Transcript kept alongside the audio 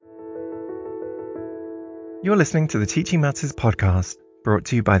You're listening to the Teaching Matters podcast, brought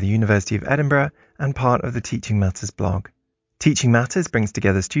to you by the University of Edinburgh and part of the Teaching Matters blog. Teaching Matters brings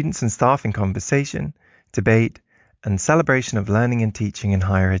together students and staff in conversation, debate, and celebration of learning and teaching in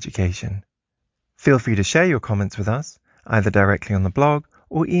higher education. Feel free to share your comments with us, either directly on the blog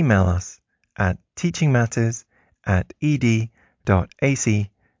or email us at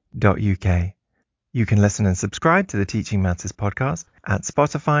teachingmatters@ed.ac.uk. You can listen and subscribe to the Teaching Matters podcast at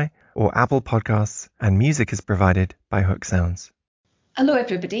Spotify or Apple Podcasts, and music is provided by Hook Sounds. Hello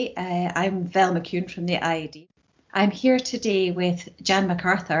everybody, I'm Vel McCune from the IED. I'm here today with Jan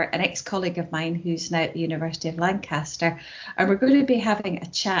MacArthur, an ex-colleague of mine who's now at the University of Lancaster, and we're going to be having a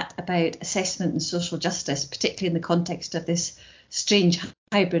chat about assessment and social justice, particularly in the context of this strange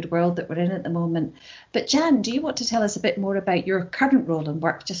hybrid world that we're in at the moment. But Jan, do you want to tell us a bit more about your current role and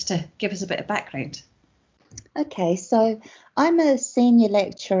work, just to give us a bit of background? Okay, so I'm a senior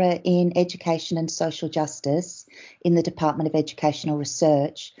lecturer in education and social justice in the Department of Educational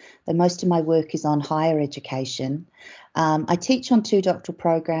Research, though most of my work is on higher education. I teach on 2 doctoral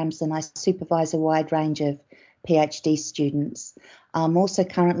programs and I supervise a wide range of PhD students. I'm also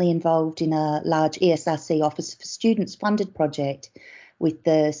currently involved in a large ESRC Office for Students funded project with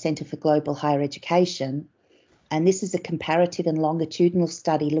the Centre for Global Higher Education. And this is a comparative and longitudinal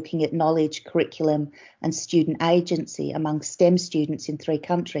study looking at knowledge, curriculum and student agency among STEM students in 3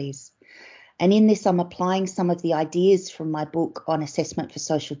 countries. And in this, I'm applying some of the ideas from my book on assessment for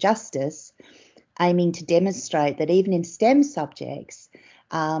social justice, aiming to demonstrate that even in STEM subjects,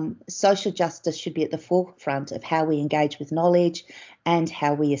 social justice should be at the forefront of how we engage with knowledge and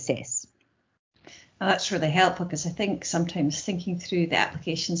how we assess. Well, that's really helpful, because I think sometimes thinking through the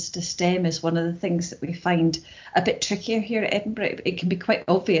applications to STEM is one of the things that we find a bit trickier here at Edinburgh. It can be quite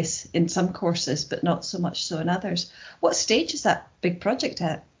obvious in some courses, but not so much so in others. What stage is that big project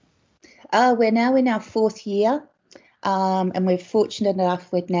at? We're now in our 4th year, and we're fortunate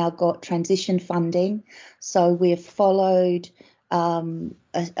enough we've now got transition funding. So we've followed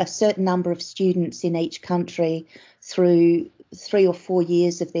a certain number of students in each country through 3 or 4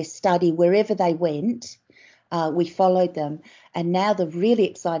 years of their study. Wherever they went, we followed them. And now the really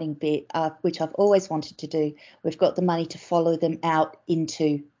exciting bit, which I've always wanted to do, we've got the money to follow them out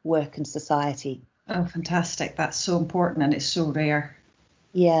into work and society. Oh, fantastic. That's so important and it's so rare.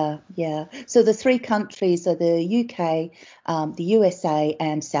 Yeah. So the 3 countries are the UK, the USA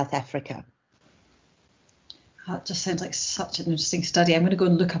and South Africa. That just sounds like such an interesting study. I'm going to go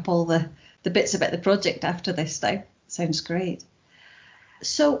and look up all the bits about the project after this now. Sounds great.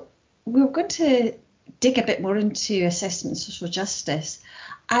 So we're going to dig a bit more into assessment and social justice.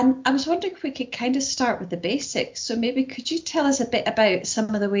 And I was wondering if we could kind of start with the basics. So maybe could you tell us a bit about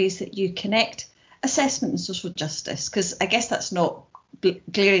some of the ways that you connect assessment and social justice? Because I guess that's not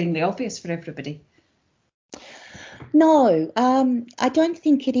glaringly obvious for everybody. No, I don't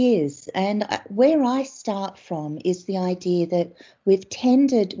think it is. And where I start from is the idea that we've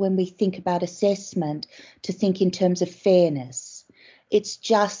tended, when we think about assessment, to think in terms of fairness. It's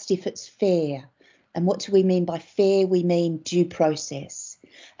just if it's fair. And what do we mean by fair? We mean due process.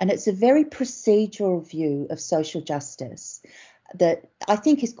 And it's a very procedural view of social justice that I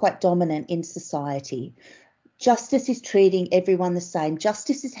think is quite dominant in society. Justice is treating everyone the same.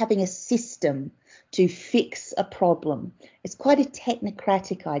 Justice is having a system to fix a problem. It's quite a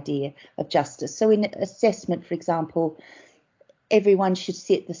technocratic idea of justice. So in assessment, for example, everyone should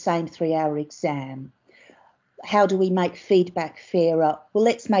sit the same 3-hour exam. How do we make feedback fairer? Well,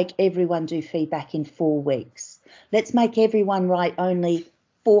 let's make everyone do feedback in 4 weeks. Let's make everyone write only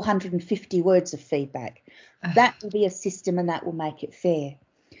 450 words of feedback. That will be a system and that will make it fair.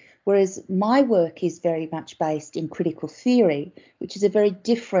 Whereas my work is very much based in critical theory, which is a very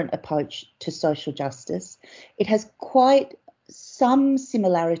different approach to social justice. It has quite some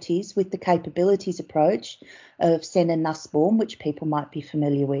similarities with the capabilities approach of Sen and Nussbaum, which people might be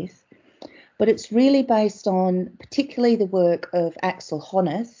familiar with. But it's really based on particularly the work of Axel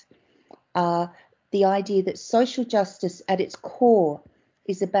Honneth, the idea that social justice at its core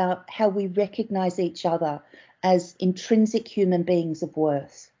is about how we recognise each other as intrinsic human beings of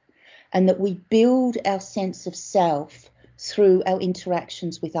worth, and that we build our sense of self through our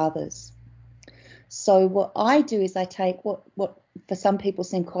interactions with others. So what I do is I take what for some people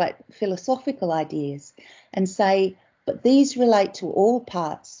seem quite philosophical ideas and say, but these relate to all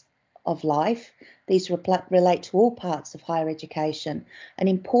parts of life. These relate to all parts of higher education. And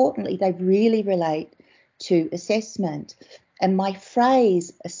importantly, they really relate to assessment. And my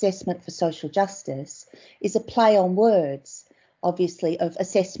phrase, assessment for social justice, is a play on words, obviously, of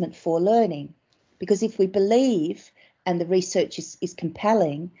assessment for learning. Because if we believe and the research is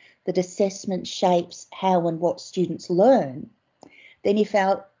compelling, that assessment shapes how and what students learn, then if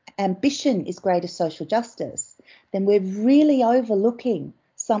our ambition is greater social justice, then we're really overlooking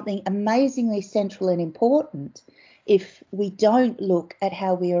something amazingly central and important if we don't look at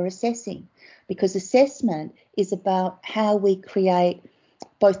how we are assessing, because assessment is about how we create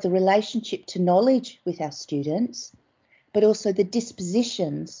both the relationship to knowledge with our students, but also the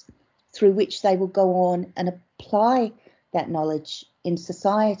dispositions through which they will go on and apply that knowledge in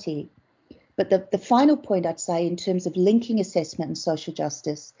society. But the final point I'd say in terms of linking assessment and social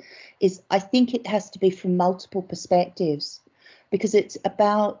justice is I think it has to be from multiple perspectives, because it's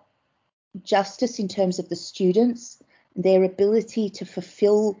about justice in terms of the students, their ability to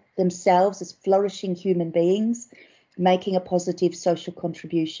fulfill themselves as flourishing human beings, making a positive social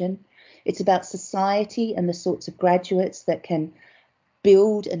contribution. It's about society and the sorts of graduates that can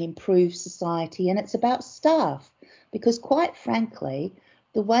build and improve society. And it's about staff, because quite frankly,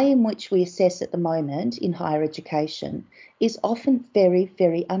 the way in which we assess at the moment in higher education is often very,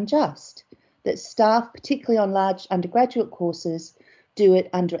 very unjust. That staff, particularly on large undergraduate courses, do it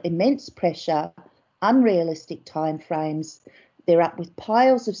under immense pressure, unrealistic timeframes. They're up with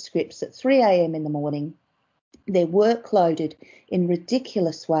piles of scripts at 3 a.m. in the morning. They're workloaded in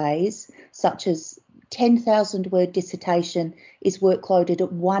ridiculous ways, such as 10,000 word dissertation is workloaded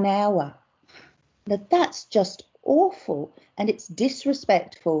at 1 hour. Now that's just awful, and it's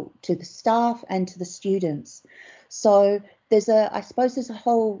disrespectful to the staff and to the students. So I suppose there's a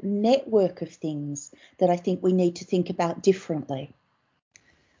whole network of things that I think we need to think about differently.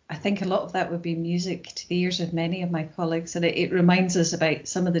 I think a lot of that would be music to the ears of many of my colleagues, and it reminds us about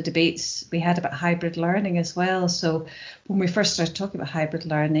some of the debates we had about hybrid learning as well. So when we first started talking about hybrid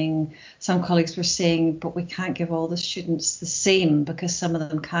learning, some colleagues were saying, but we can't give all the students the same because some of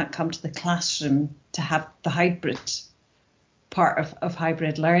them can't come to the classroom to have the hybrid part of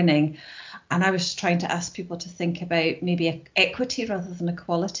hybrid learning. And I was trying to ask people to think about maybe equity rather than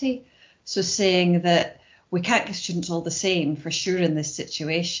equality. So saying that we can't give students all the same for sure in this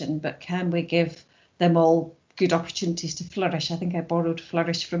situation, but can we give them all good opportunities to flourish? I think I borrowed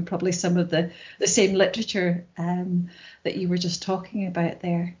flourish from probably some of the same literature that you were just talking about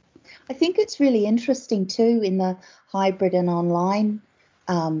there. I think it's really interesting too in the hybrid and online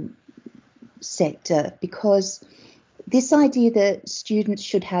sector, because this idea that students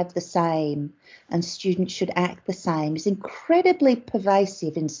should have the same and students should act the same is incredibly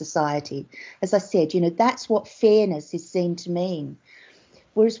pervasive in society. As I said, that's what fairness is seen to mean.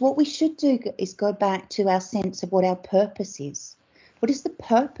 Whereas what we should do is go back to our sense of what our purpose is. What is the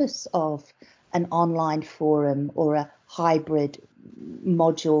purpose of an online forum or a hybrid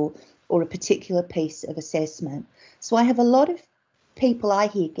module or a particular piece of assessment? So I have a lot of people I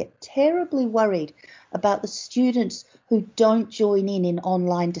hear get terribly worried about the students who don't join in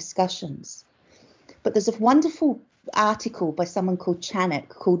online discussions. But there's a wonderful article by someone called Chanak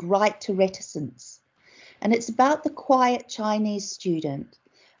called Right to Reticence. And it's about the quiet Chinese student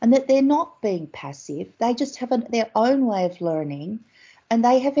and that they're not being passive. They just have their own way of learning, and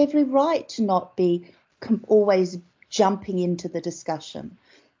they have every right to not be always jumping into the discussion.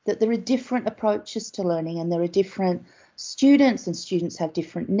 That there are different approaches to learning, and there are different students, and students have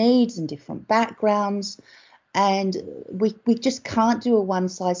different needs and different backgrounds. And we just can't do a one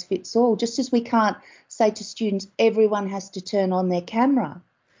size fits all, just as we can't say to students, everyone has to turn on their camera.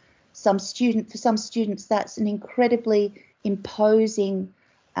 For some students, that's an incredibly imposing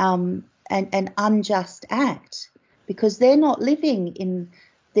and unjust act, because they're not living in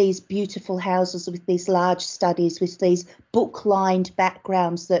these beautiful houses with these large studies, with these book-lined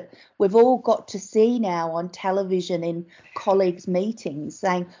backgrounds that we've all got to see now on television in colleagues' meetings,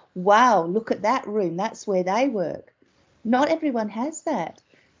 saying, wow, look at that room, that's where they work. Not everyone has that.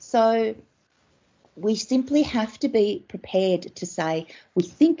 So we simply have to be prepared to say, we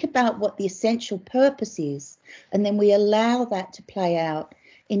think about what the essential purpose is, and then we allow that to play out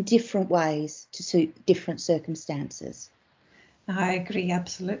in different ways to suit different circumstances. I agree,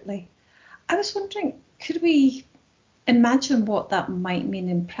 absolutely. I was wondering, could we imagine what that might mean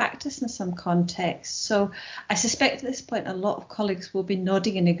in practice in some contexts? So I suspect at this point a lot of colleagues will be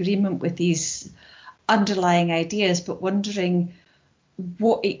nodding in agreement with these underlying ideas, but wondering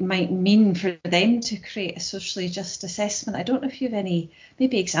what it might mean for them to create a socially just assessment. I don't know if you have any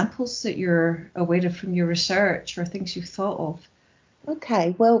maybe examples that you're aware of from your research or things you've thought of.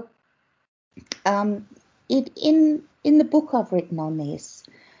 Okay, well, in the book I've written on this,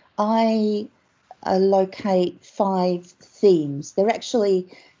 I locate 5 themes. They're actually,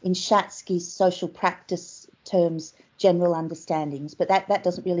 in Shatsky's social practice terms, general understandings, but that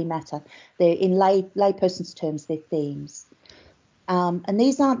doesn't really matter. They're in layperson's terms, they're themes. And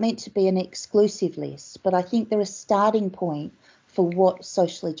these aren't meant to be an exclusive list, but I think they're a starting point for what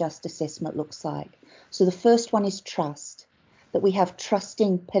socially just assessment looks like. So the first one is trust, that we have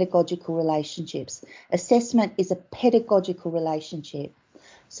trusting pedagogical relationships. Assessment is a pedagogical relationship.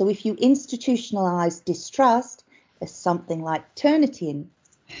 So if you institutionalise distrust as something like Turnitin,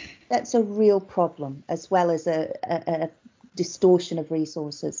 that's a real problem, as well as a distortion of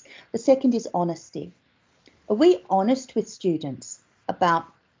resources. The second is honesty. Are we honest with students about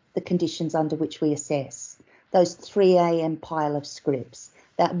the conditions under which we assess? Those 3 a.m. pile of scripts,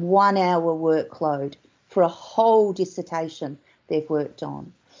 that 1 hour workload for a whole dissertation they've worked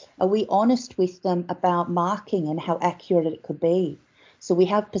on. Are we honest with them about marking and how accurate it could be? So we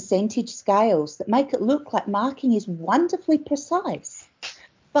have percentage scales that make it look like marking is wonderfully precise,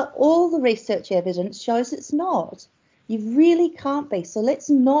 but all the research evidence shows it's not. You really can't be. So let's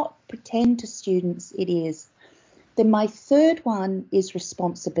not pretend to students it is. Then my third one is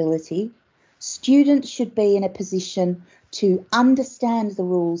responsibility. Students should be in a position to understand the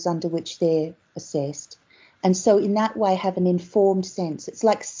rules under which they're assessed, and so in that way have an informed sense. It's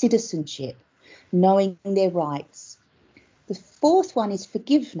like citizenship, knowing their rights. The fourth one is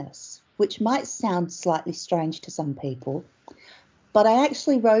forgiveness, which might sound slightly strange to some people, but I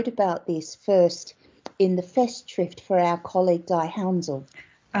actually wrote about this first in the Festschrift for our colleague Di Hounsel.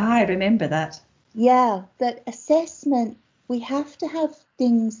 I remember that. Yeah, that assessment, we have to have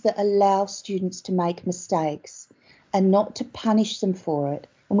things that allow students to make mistakes and not to punish them for it.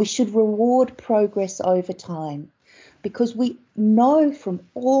 And we should reward progress over time, because we know from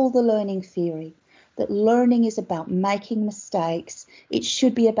all the learning theory that learning is about making mistakes. It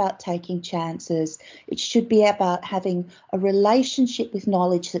should be about taking chances. It should be about having a relationship with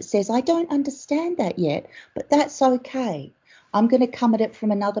knowledge that says, I don't understand that yet, but that's okay. I'm going to come at it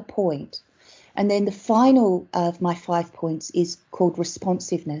from another point. And then the final of my 5 points is called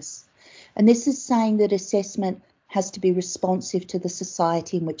responsiveness. And this is saying that assessment has to be responsive to the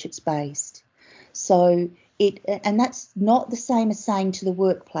society in which it's based. So and that's not the same as saying to the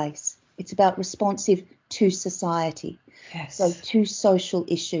workplace. It's about responsive to society. Yes. So to social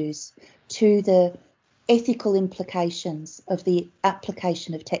issues, to the ethical implications of the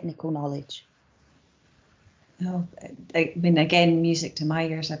application of technical knowledge. No, I mean, again, music to my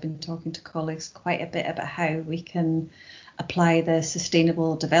ears. I've been talking to colleagues quite a bit about how we can apply the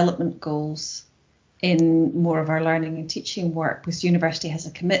Sustainable Development Goals in more of our learning and teaching work, because university has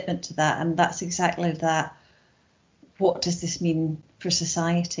a commitment to that, and that's exactly that. What does this mean for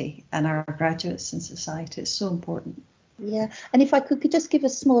society and our graduates in society? It's so important. Yeah, and if I could just give a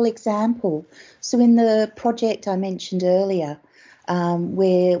small example. So in the project I mentioned earlier,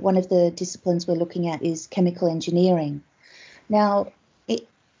 where one of the disciplines we're looking at is chemical engineering. Now,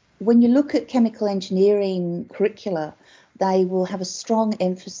 when you look at chemical engineering curricula, they will have a strong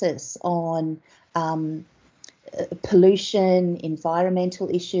emphasis on pollution,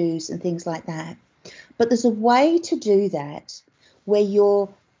 environmental issues and things like that. But there's a way to do that where you're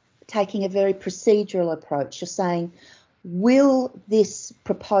taking a very procedural approach. You're saying, will this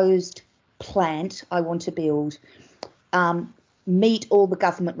proposed plant I want to build meet all the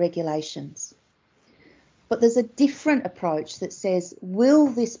government regulations? But there's a different approach that says, will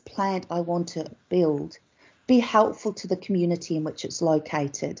this plant I want to build be helpful to the community in which it's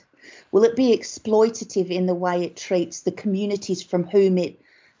located? Will it be exploitative in the way it treats the communities from whom it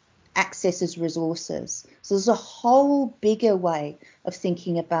accesses resources? So there's a whole bigger way of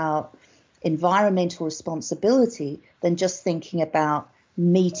thinking about environmental responsibility than just thinking about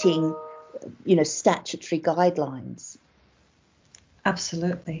meeting, statutory guidelines.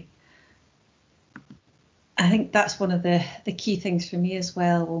 Absolutely. I think that's one of the key things for me as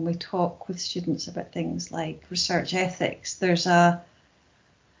well when we talk with students about things like research ethics. There's a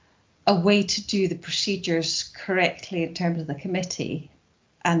way to do the procedures correctly in terms of the committee,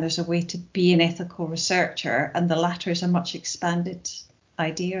 and there's a way to be an ethical researcher, and the latter is a much expanded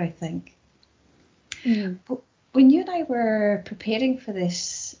idea, I think. Mm. But when you and I were preparing for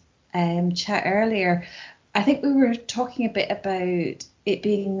this chat earlier, I think we were talking a bit about it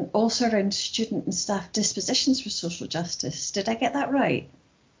being also around student and staff dispositions for social justice. Did I get that right?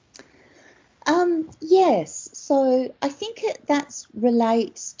 Yes. So I think that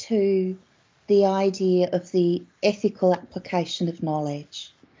relates to the idea of the ethical application of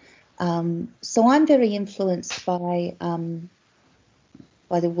knowledge. So I'm very influenced by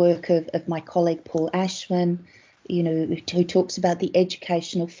the work of my colleague Paul Ashman, who talks about the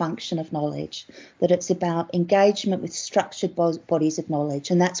educational function of knowledge, that it's about engagement with structured bodies of knowledge,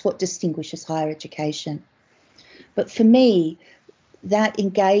 and that's what distinguishes higher education. But for me, that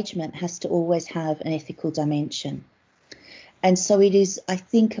engagement has to always have an ethical dimension. And so it is, I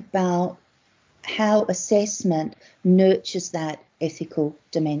think, about how assessment nurtures that ethical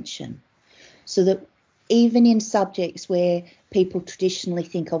dimension, so that even in subjects where people traditionally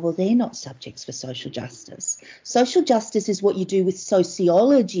think, oh, well, they're not subjects for social justice. Social justice is what you do with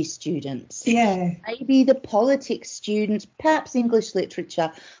sociology students. Yeah. Maybe the politics students, perhaps English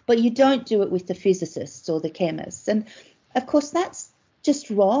literature, but you don't do it with the physicists or the chemists. And of course, that's just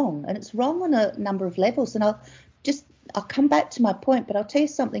wrong. And it's wrong on a number of levels. And I'll come back to my point, but I'll tell you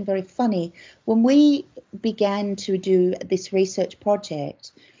something very funny. When we began to do this research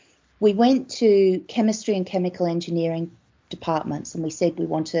project, we went to chemistry and chemical engineering departments and we said, we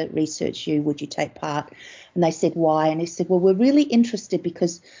want to research you, would you take part? And they said, why? And they said, well, we're really interested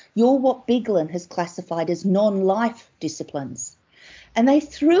because you're what Biglan has classified as non-life disciplines. And they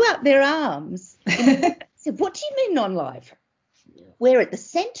threw up their arms and said, what do you mean non-life? We're at the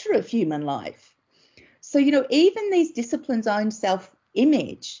centre of human life. So, even these disciplines' own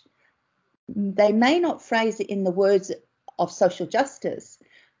self-image, they may not phrase it in the words of social justice,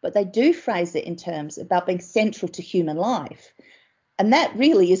 but they do phrase it in terms about being central to human life. And that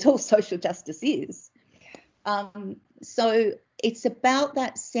really is all social justice is. So it's about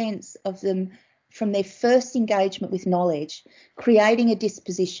that sense of them from their first engagement with knowledge, creating a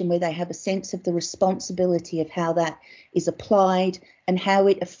disposition where they have a sense of the responsibility of how that is applied and how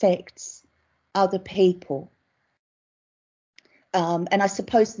it affects other people. And I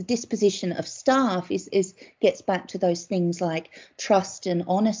suppose the disposition of staff gets back to those things like trust and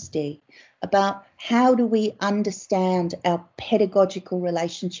honesty, about how do we understand our pedagogical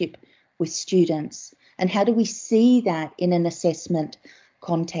relationship with students and how do we see that in an assessment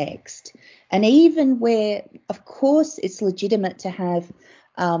context. And even where, of course, it's legitimate to have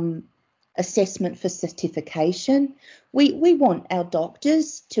assessment for certification, we want our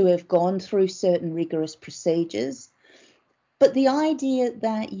doctors to have gone through certain rigorous procedures. But the idea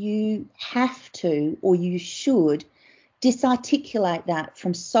that you have to or you should disarticulate that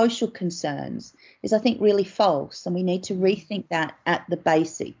from social concerns is, I think, really false. And we need to rethink that at the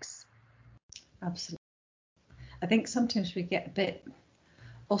basics. Absolutely. I think sometimes we get a bit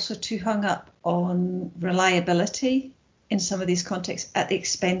also too hung up on reliability in some of these contexts at the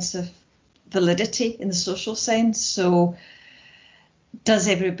expense of validity in the social sense. So does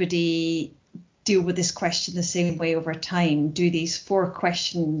everybody deal with this question the same way over time? Do these 4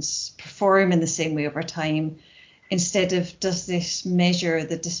 questions perform in the same way over time? Instead of, does this measure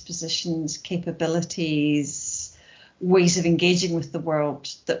the dispositions, capabilities, ways of engaging with the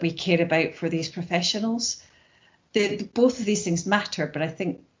world that we care about for these professionals? Both of these things matter, but I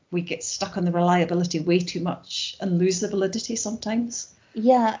think we get stuck on the reliability way too much and lose the validity sometimes.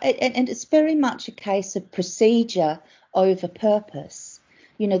 Yeah, and it's very much a case of procedure over purpose.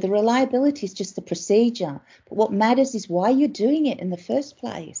 The reliability is just the procedure, but what matters is why you're doing it in the first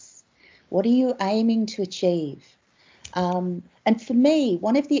place. What are you aiming to achieve? And for me,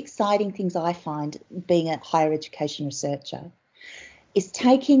 one of the exciting things I find being a higher education researcher is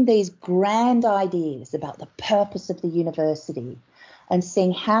taking these grand ideas about the purpose of the university and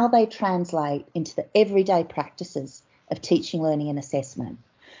seeing how they translate into the everyday practices of teaching, learning and assessment.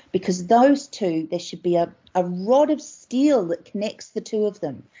 Because those two, there should be a rod of steel that connects the two of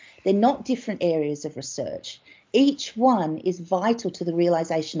them. They're not different areas of research. Each one is vital to the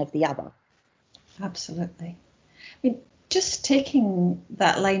realisation of the other. Absolutely. I mean, just taking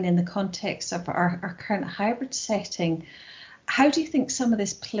that line in the context of our current hybrid setting, how do you think some of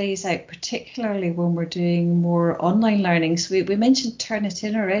this plays out, particularly when we're doing more online learning? So we mentioned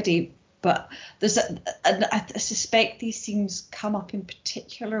Turnitin already, but there's I suspect these things come up in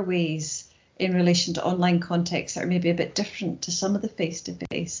particular ways in relation to online contexts that are maybe a bit different to some of the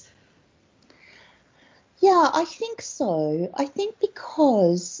face-to-face. Yeah, I think so. I think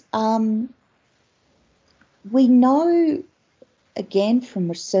because we know, again, from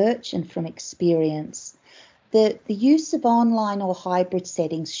research and from experience, that the use of online or hybrid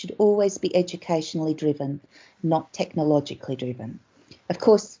settings should always be educationally driven, not technologically driven. Of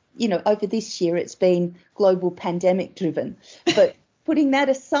course, over this year it's been global pandemic driven, but putting that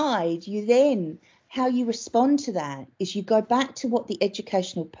aside, how you respond to that is you go back to what the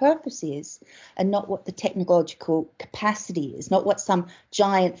educational purpose is and not what the technological capacity is, not what some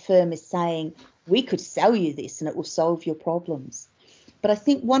giant firm is saying, we could sell you this and it will solve your problems. But I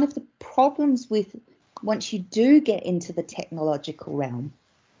think one of the problems with once you do get into the technological realm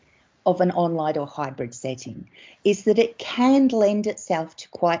of an online or hybrid setting is that it can lend itself to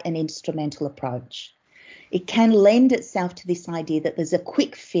quite an instrumental approach. It can lend itself to this idea that there's a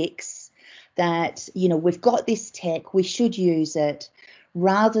quick fix, that, we've got this tech, we should use it,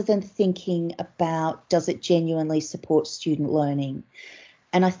 rather than thinking about does it genuinely support student learning.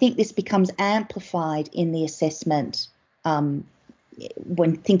 And I think this becomes amplified in the assessment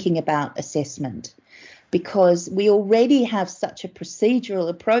when thinking about assessment, because we already have such a procedural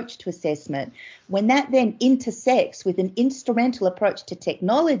approach to assessment. When that then intersects with an instrumental approach to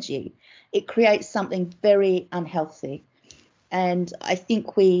technology, it creates something very unhealthy. And I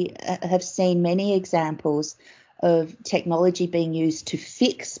think we have seen many examples of technology being used to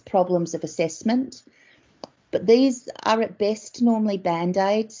fix problems of assessment, but these are at best normally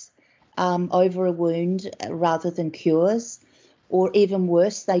band-aids over a wound rather than cures, or even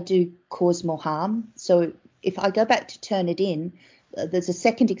worse, they do cause more harm. So if I go back to Turnitin, there's a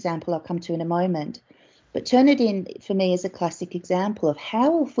second example I'll come to in a moment, but Turnitin for me is a classic example of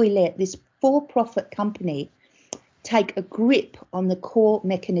how have we let this for-profit company take a grip on the core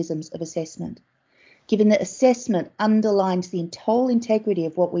mechanisms of assessment, given that assessment underlines the whole integrity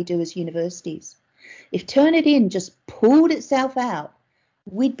of what we do as universities. If Turnitin just pulled itself out,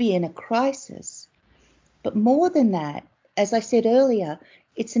 we'd be in a crisis. But more than that, as I said earlier,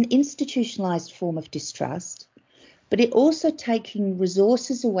 it's an institutionalized form of distrust, but it also taking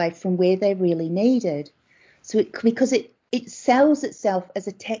resources away from where they're really needed. Because it sells itself as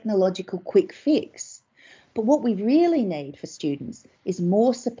a technological quick fix. But what we really need for students is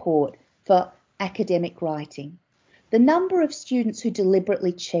more support for academic writing. The number of students who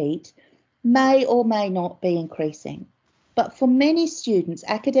deliberately cheat may or may not be increasing, but for many students,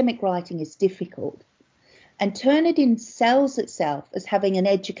 academic writing is difficult. And Turnitin sells itself as having an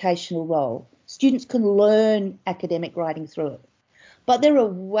educational role. Students can learn academic writing through it. But there are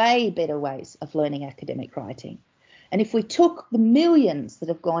way better ways of learning academic writing. And if we took the millions that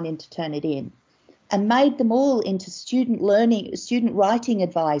have gone into Turnitin and made them all into student writing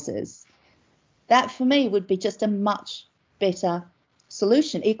advisors, that for me would be just a much better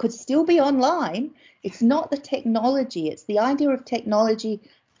solution. It could still be online. It's not the technology. It's the idea of technology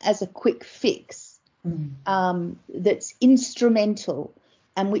as a quick fix that's instrumental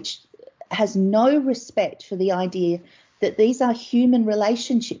and which has no respect for the idea that these are human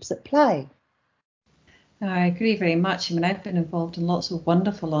relationships at play. I agree very much. I mean, I've been involved in lots of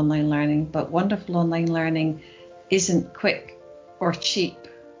wonderful online learning, but wonderful online learning isn't quick or cheap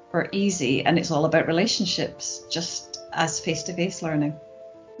or easy, and it's all about relationships, just as face-to-face learning.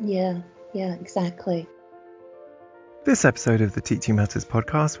 Yeah, exactly. This episode of the Teaching Matters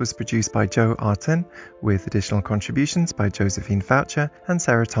podcast was produced by Joe Artin, with additional contributions by Josephine Foucher and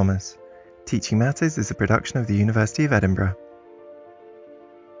Sarah Thomas. Teaching Matters is a production of the University of Edinburgh.